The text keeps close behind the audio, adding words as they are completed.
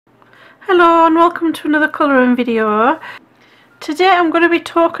Hello and welcome to another colouring video. Today I'm going to be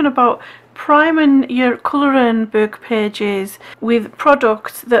talking about priming your colouring book pages with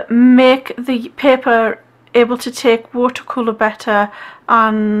products that make the paper able to take watercolour better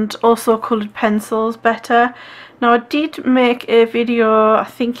and also coloured pencils better. Now I did make a video, I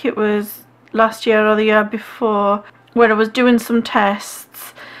think it was last year or the year before, where I was doing some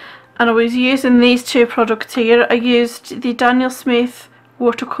tests and I was using these two products here. I used the Daniel Smith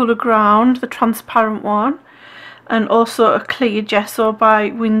watercolour ground, the transparent one, and also a clear gesso by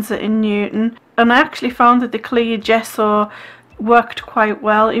Winsor & Newton, and I actually found that the clear gesso worked quite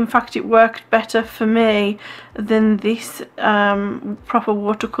well. In fact, it worked better for me than this proper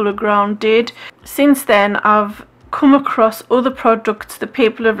watercolour ground did. Since then I've come across other products that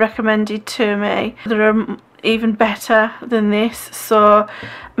people have recommended to me that are even better than this. So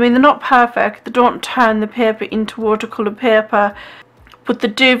I mean, they're not perfect, they don't turn the paper into watercolour paper, but they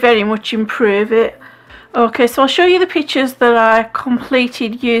do very much improve it. Okay, so I'll show you the pictures that I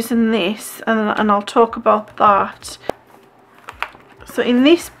completed using this, and I'll talk about that. So in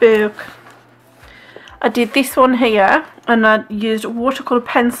this book I did this one here, and I used watercolour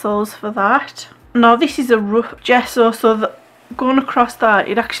pencils for that. Now this is a rough gesso, so that going across that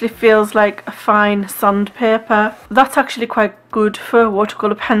it actually feels like a fine sandpaper. That's actually quite good for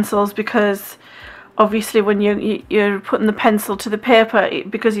watercolour pencils, because obviously when you're putting the pencil to the paper,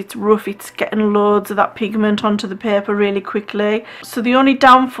 because it's rough, it's getting loads of that pigment onto the paper really quickly. So the only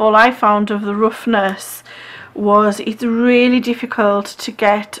downfall I found of the roughness was it's really difficult to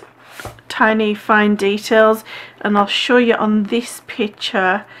get tiny fine details, and I'll show you on this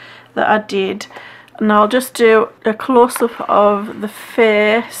picture that I did. And I'll just do a close-up of the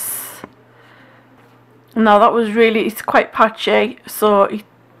face. Now that was really, it's quite patchy, so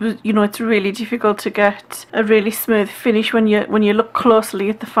you know, it's really difficult to get a really smooth finish when you look closely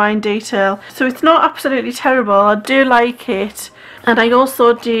at the fine detail. So it's not absolutely terrible, I do like it. And I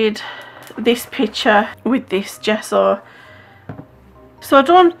also did this picture with this gesso. So I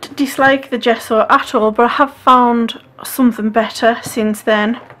don't dislike the gesso at all, but I have found something better since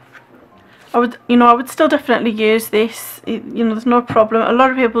then. I would still definitely use this. There's no problem. A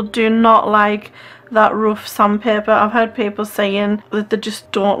lot of people do not like that rough sandpaper. I've heard people saying that they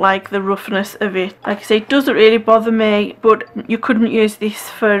just don't like the roughness of it. Like I say, it doesn't really bother me, but you couldn't use this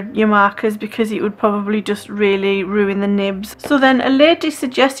for your markers because it would probably just really ruin the nibs. So then a lady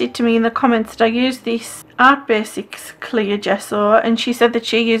suggested to me in the comments that I use this Art Basics clear gesso, and she said that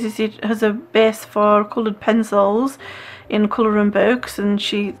she uses it as a base for coloured pencils in colouring books, and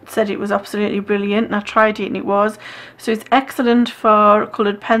she said it was absolutely brilliant, and I tried it and it was. So it's excellent for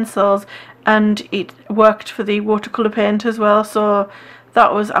coloured pencils, and it worked for the watercolour paint as well, so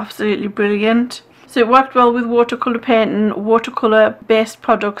that was absolutely brilliant. So it worked well with watercolour paint and watercolour based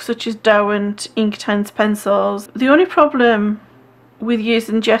products such as Derwent, Inktense pencils. The only problem with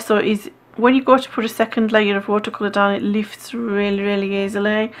using gesso is when you go to put a second layer of watercolour down, it lifts really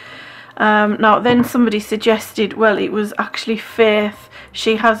easily. Now then somebody suggested, well, it was actually Faith,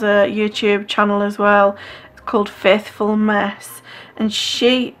 she has a YouTube channel as well, it's called Faithful Mess, and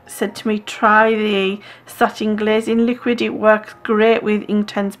she said to me, try the satin glazing liquid, it works great with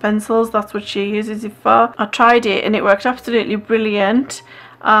Inktense pencils, that's what she uses it for. I tried it and it worked absolutely brilliant,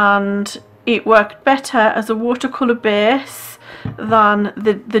 and it worked better as a watercolour base than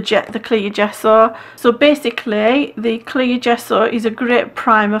the clear gesso. So basically the clear gesso is a great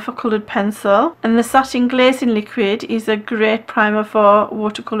primer for coloured pencil, and the satin glazing liquid is a great primer for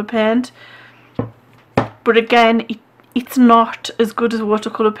watercolour paint, but again it's not as good as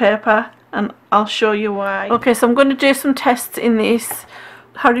watercolour paper, and I'll show you why. Okay, so I'm going to do some tests in this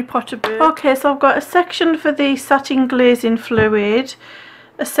Harry Potter book. Okay, so I've got a section for the satin glazing fluid,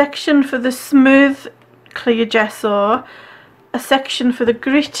 a section for the smooth clear gesso, a section for the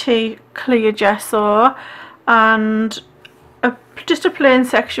gritty clear gesso, and just a plain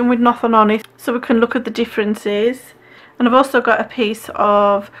section with nothing on it, so we can look at the differences. And I've also got a piece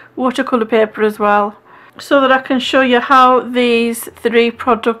of watercolour paper as well, so that I can show you how these three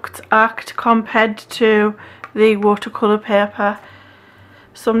products act compared to the watercolour paper.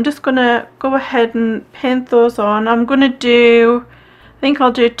 So I'm just going to go ahead and paint those on. I'm going to do, I think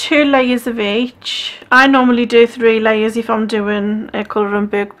I'll do 2 layers of each. I normally do 3 layers if I'm doing a colouring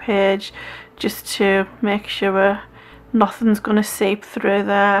book page, just to make sure nothing's going to seep through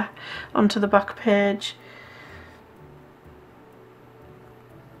there onto the back page.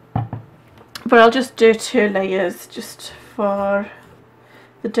 But I'll just do 2 layers just for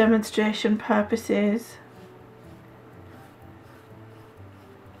the demonstration purposes.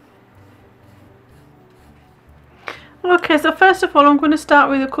 Okay, so first of all I'm going to start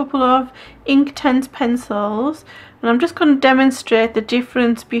with a couple of Inktense pencils, and I'm just going to demonstrate the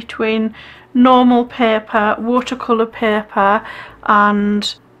difference between normal paper, watercolour paper,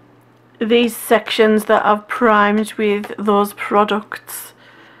 and these sections that I've primed with those products.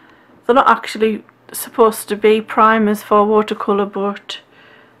 They're not actually supposed to be primers for watercolour, but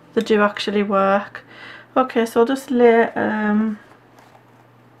they do actually work. Okay, so I'll just lay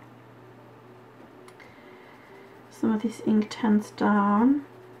some of this Inktense down.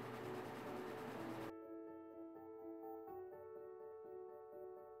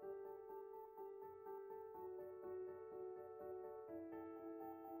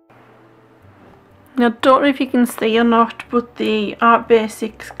 Now, I don't know if you can see or not, but the Art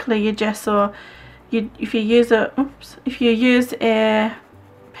Basics clear gesso, if you use a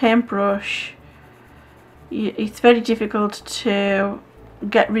paintbrush, it's very difficult to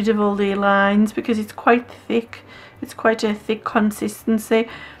get rid of all the lines because it's quite thick. It's quite a thick consistency.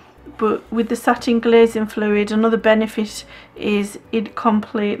 But with the satin glazing fluid, another benefit is it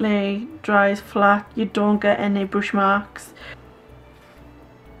completely dries flat. You don't get any brush marks.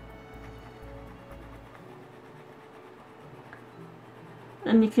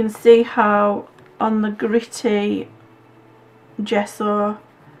 And you can see how on the gritty gesso,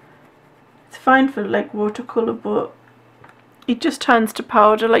 it's fine for like watercolour, but it just turns to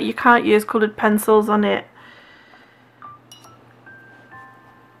powder. Like, you can't use coloured pencils on it.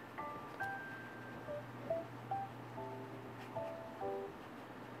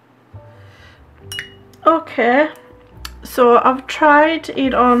 Okay, so I've tried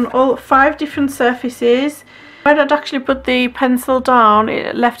it on all 5 different surfaces. When I'd actually put the pencil down,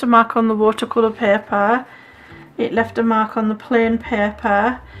 it left a mark on the watercolour paper, it left a mark on the plain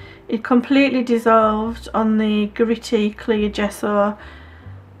paper, it completely dissolved on the gritty clear gesso,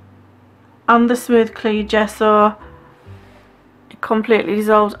 and the smooth clear gesso it completely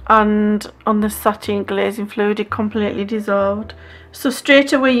dissolved, and on the satin glazing fluid it completely dissolved. So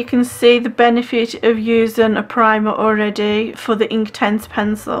straight away you can see the benefit of using a primer already for the Inktense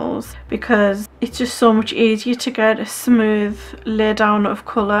pencils, because it's just so much easier to get a smooth lay down of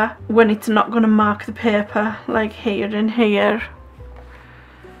colour when it's not going to mark the paper like here and here.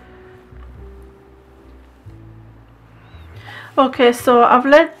 Okay, so I've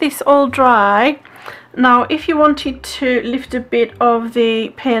let this all dry. Now, if you wanted to lift a bit of the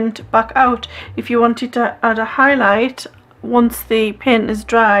paint back out, if you wanted to add a highlight once the paint is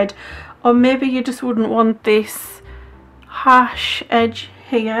dried, or maybe you just wouldn't want this harsh edge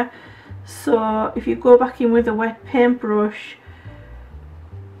here, so if you go back in with a wet paintbrush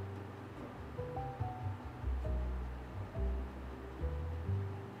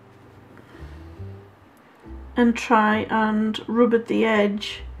and try and rub at the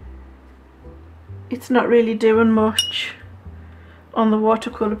edge, it's not really doing much on the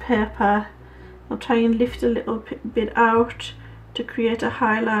watercolour paper. I'll try and lift a little bit out to create a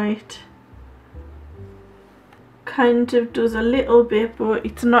highlight. Kind of does a little bit, but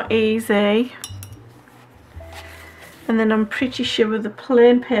it's not easy. And then I'm pretty sure the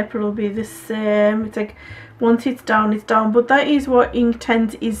plain paper will be the same. It's like once it's down, it's down. But that is what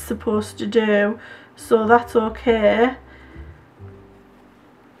Inktense is supposed to do, so that's okay.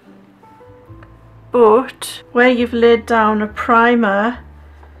 But where you've laid down a primer,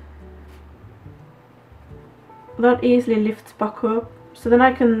 that easily lifts back up, so then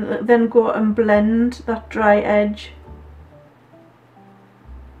I can then go and blend that dry edge.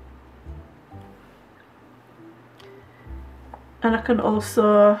 And I can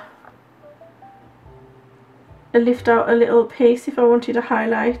also lift out a little piece if I wanted a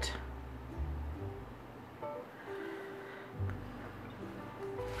highlight.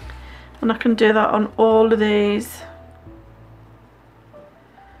 And I can do that on all of these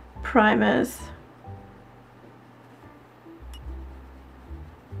primers.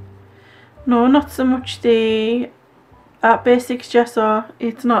 No, not so much the Art Basics gesso.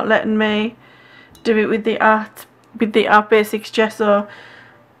 It's not letting me do it with the Art Basics gesso.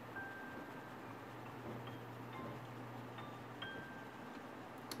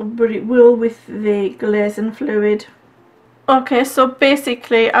 But it will with the glazing fluid. Okay, so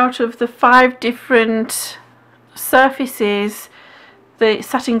basically out of the 5 different surfaces, the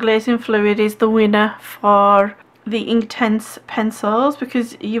satin glazing fluid is the winner for the Inktense pencils,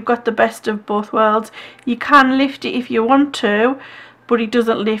 because you've got the best of both worlds. You can lift it if you want to, but it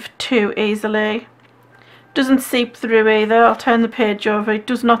doesn't lift too easily. Doesn't seep through either. I'll turn the page over. It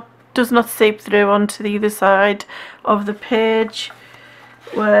does not seep through onto the other side of the page,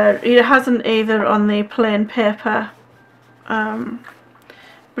 where it hasn't either on the plain paper.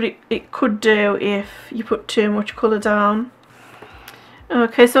 but it could do if you put too much colour down.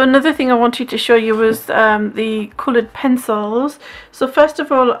 Okay, so another thing I wanted to show you was the coloured pencils. So first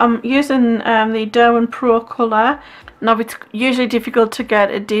of all, I'm using the Derwent Procolour. Now it's usually difficult to get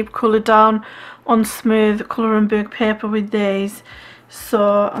a deep colour down on smooth colour and book paper with these.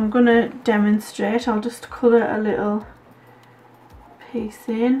 So I'm going to demonstrate. I'll just colour a little piece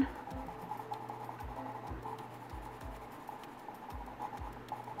in.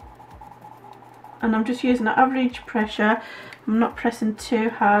 And I'm just using an average pressure. I'm not pressing too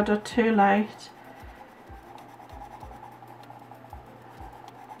hard or too light.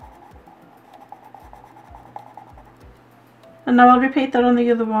 And now I'll repeat that on the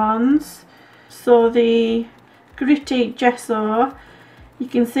other ones. So the gritty gesso, you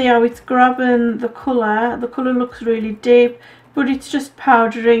can see how it's grabbing the colour. The colour looks really deep, but it's just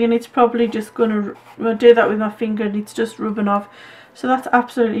powdery, and it's probably just going to do that with my finger and it's just rubbing off. So that's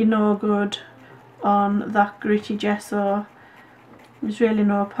absolutely no good on that gritty gesso. There's really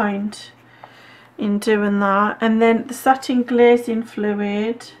no point in doing that. And then the satin glazing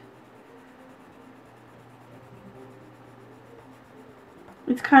fluid,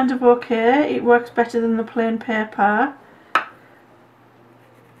 it's kind of okay. It works better than the plain paper.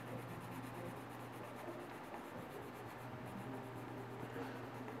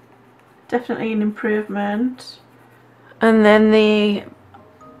 Definitely an improvement. And then the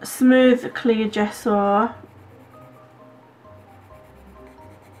smooth clear gesso,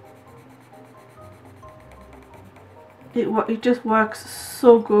 it just works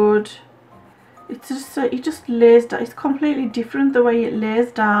so good. It's just it just lays down. It's completely different the way it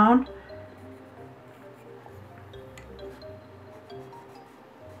lays down.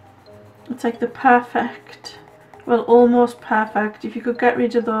 It's like the perfect, well, almost perfect. If you could get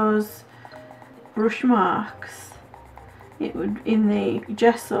rid of those brush marks, it would, in the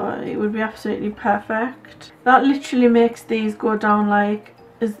gesso, it would be absolutely perfect. That literally makes these go down like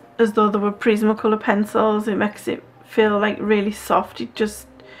as though they were Prismacolor pencils. It makes it feel like really soft. It just,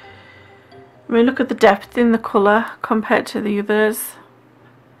 I mean, look at the depth in the colour compared to the others.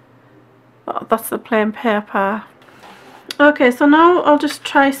 Oh, that's the plain paper. Okay, so now I'll just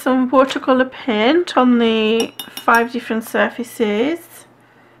try some watercolour paint on the 5 different surfaces.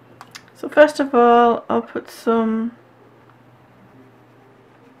 So first of all, I'll put some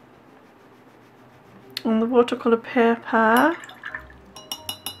on the watercolour paper,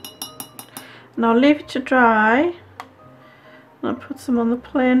 and I'll leave it to dry, and I'll put some on the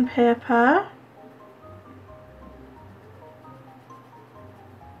plain paper.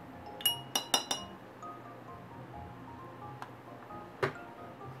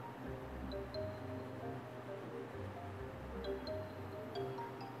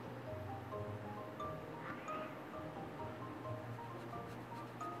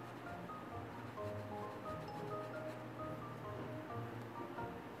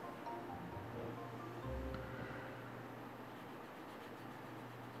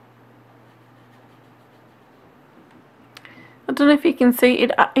 I don't know if you can see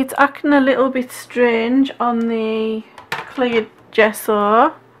it, it's acting a little bit strange on the clear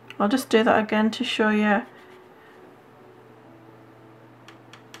gesso. I'll just do that again to show you.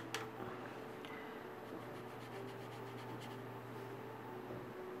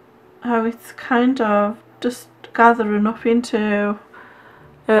 How it's kind of just gathering up into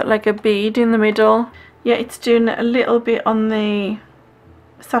like a bead in the middle. Yeah, it's doing it a little bit on the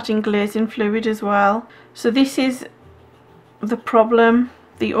satin glazing fluid as well. So this is the problem,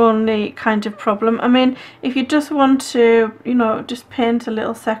 the only kind of problem. I mean, if you just want to, you know, just paint a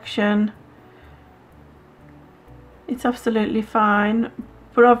little section, it's absolutely fine.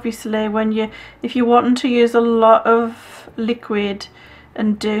 But obviously if you're wanting to use a lot of liquid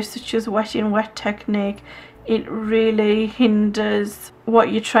and do such as wet in wet technique, it really hinders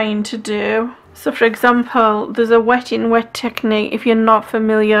what you're trying to do. So for example, there's a wet in wet technique. If you're not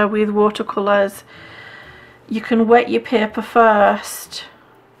familiar with watercolors, you can wet your paper first.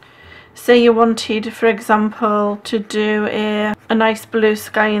 Say you wanted, for example, to do a nice blue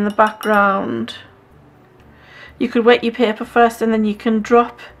sky in the background. You could wet your paper first, and then you can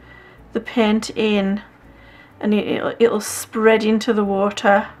drop the paint in, and it'll spread into the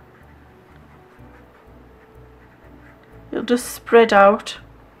water. It'll just spread out,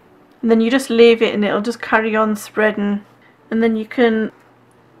 and then you just leave it and it'll just carry on spreading, and then you can,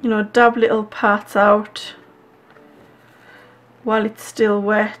 you know, dab little parts out while it's still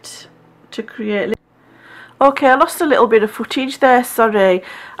wet to create. Okay, I lost a little bit of footage there, sorry.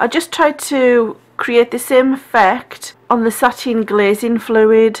 I just tried to create the same effect on the satin glazing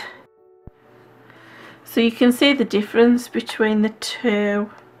fluid. So you can see the difference between the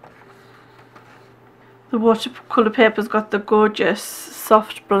two. The watercolour paper's got the gorgeous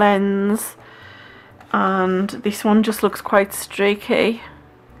soft blends, and this one just looks quite streaky.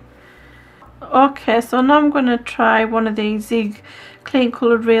 Okay, so now I'm going to try one of these Zig clean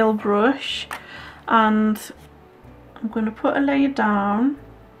coloured real brush, and I'm going to put a layer down.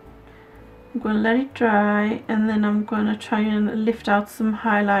 I'm going to let it dry, and then I'm going to try and lift out some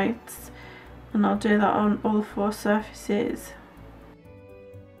highlights, and I'll do that on all 4 surfaces.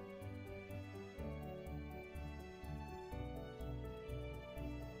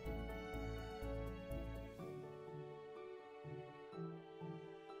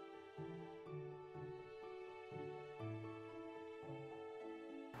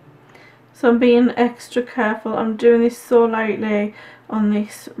 So I'm being extra careful. I'm doing this so lightly on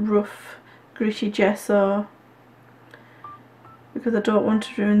this rough gritty gesso because I don't want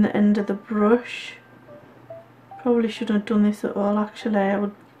to ruin the end of the brush. Probably shouldn't have done this at all actually. I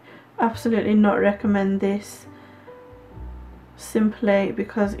would absolutely not recommend this, simply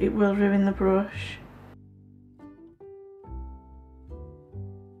because it will ruin the brush.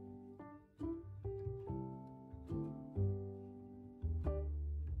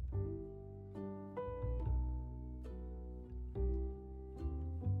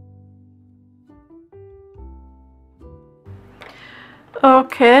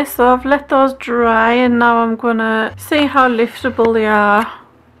 Okay, so I've let those dry, and now I'm gonna see how liftable they are.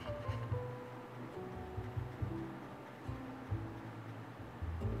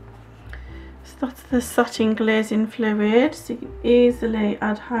 So that's the satin glazing fluid, so you can easily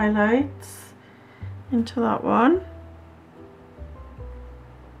add highlights into that one.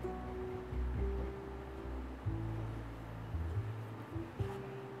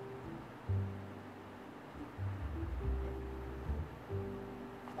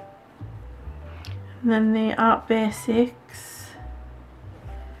 And then the Art Basics,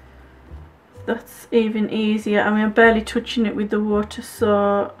 that's even easier. I mean, I'm barely touching it with the water,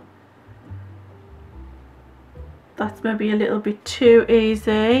 so that's maybe a little bit too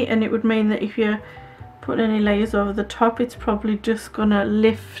easy, and it would mean that if you put any layers over the top, it's probably just gonna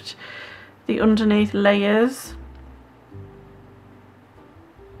lift the underneath layers.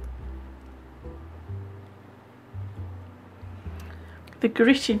 The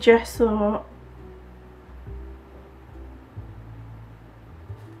gritty gesso,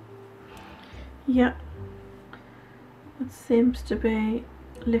 yeah, it seems to be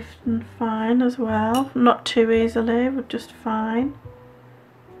lifting fine as well. Not too easily, but just fine.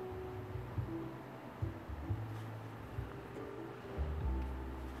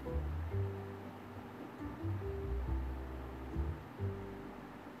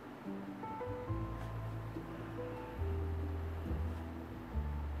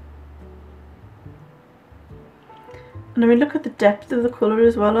 And I mean, look at the depth of the colour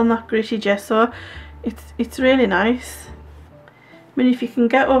as well on that gritty gesso. It's really nice. I mean, if you can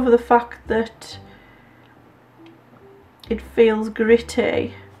get over the fact that it feels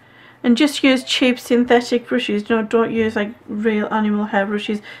gritty, and just use cheap synthetic brushes, you know, don't use like real animal hair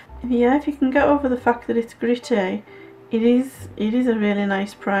brushes. Yeah, if you can get over the fact that it's gritty, it is a really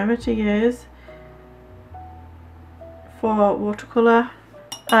nice primer to use for watercolour.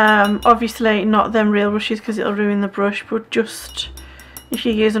 Obviously not them real brushes because it'll ruin the brush, but just if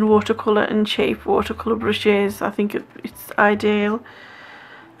you're using watercolour and cheap watercolour brushes, I think it's ideal.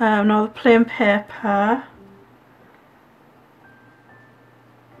 Now the plain paper,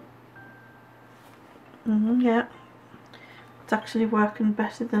 yeah, it's actually working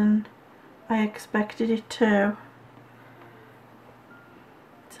better than I expected it to.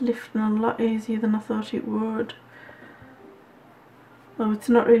 It's lifting a lot easier than I thought it would. Though it's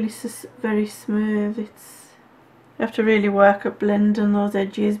not really very smooth. You have to really work at blending those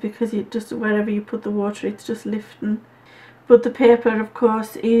edges because it just, wherever you put the water, it's just lifting. But the paper, of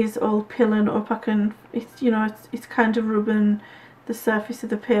course, is all pilling up. It's, you know, it's kind of rubbing the surface of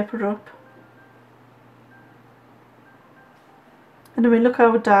the paper up. And I mean, look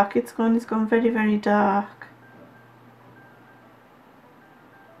how dark it's gone. It's gone very, very dark.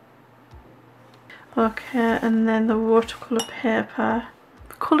 Okay, and then the watercolour paper.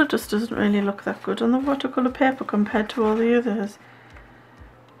 The colour just doesn't really look that good on the watercolour paper compared to all the others.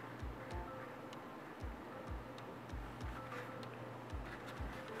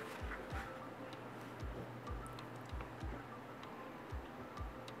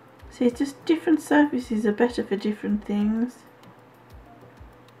 See, it's just different surfaces are better for different things.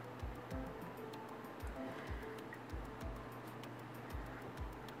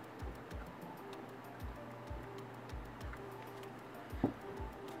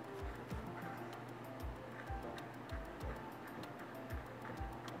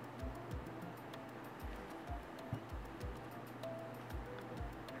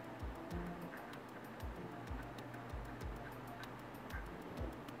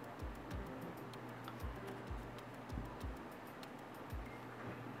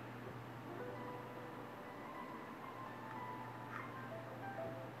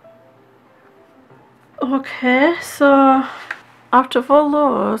 Okay, so out of all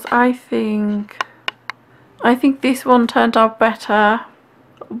those, I think this one turned out better,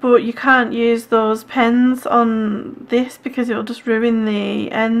 but you can't use those pens on this because it will just ruin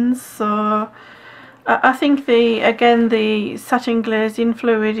the ends. So I think the satin glazing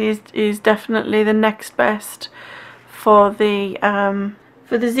fluid is definitely the next best for the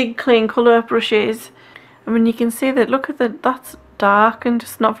Zig Clean colour brushes. I mean, you can see that, look at that's dark and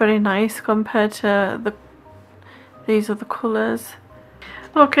just not very nice compared to these other colours.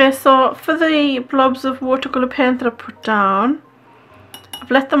 Okay, so for the blobs of watercolour paint that I put down,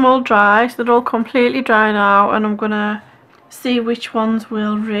 I've let them all dry, so they're all completely dry now, and I'm gonna see which ones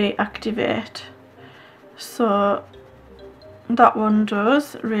will reactivate. So that one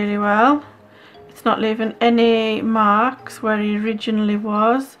does really well. It's not leaving any marks where it originally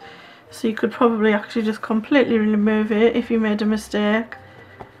was, so you could probably actually just completely remove it if you made a mistake.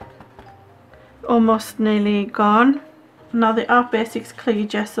 Almost nearly gone. Now the Art Basics Clear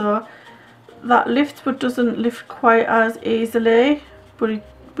Gesso, that lifts but doesn't lift quite as easily, but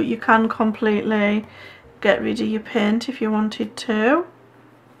you can completely get rid of your paint if you wanted to.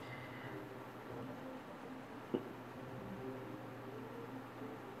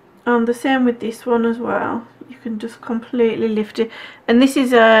 And the same with this one as well. You can just completely lift it. And this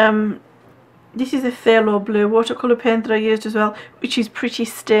is a Phthalo blue watercolour paint that I used as well, which is pretty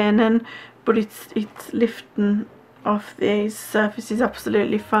staining, but it's lifting off these surfaces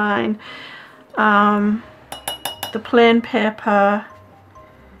absolutely fine. The plain paper,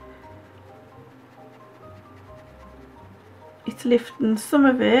 it's lifting some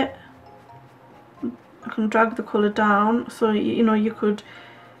of it. I can drag the colour down, so you know, you could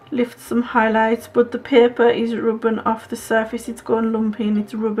lift some highlights, but the paper is rubbing off the surface. It's going lumpy and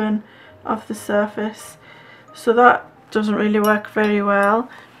it's rubbing off the surface, so that doesn't really work very well.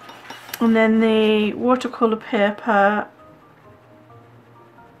 And then the watercolour paper,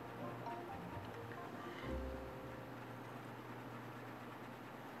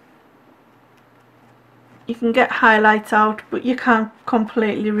 you can get highlights out, but you can't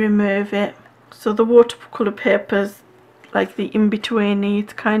completely remove it. So the watercolour paper's like the in-between,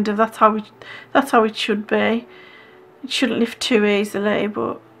 it's kind of, that's how it should be. It shouldn't lift too easily,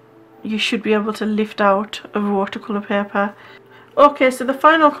 but you should be able to lift out of watercolour paper. Okay, so the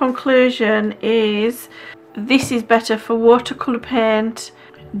final conclusion is this is better for watercolour paint,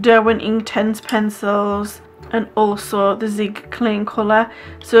 Derwent Inktense pencils, and also the Zig Clean colour.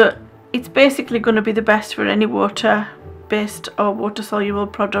 So it's basically going to be the best for any water-based or water-soluble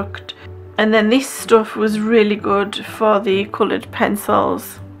product. And then this stuff was really good for the coloured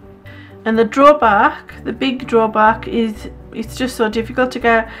pencils. And the drawback, the big drawback, is it's just so difficult to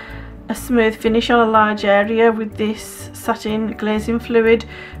get a smooth finish on a large area with this satin glazing fluid,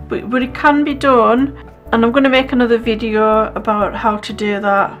 but it can be done, and I'm going to make another video about how to do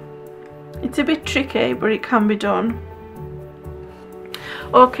that. It's a bit tricky, but it can be done.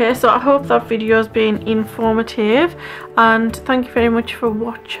 Okay, so I hope that video has been informative, and thank you very much for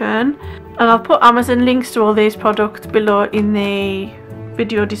watching. And I'll put Amazon links to all these products below in the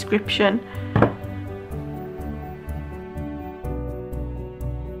video description.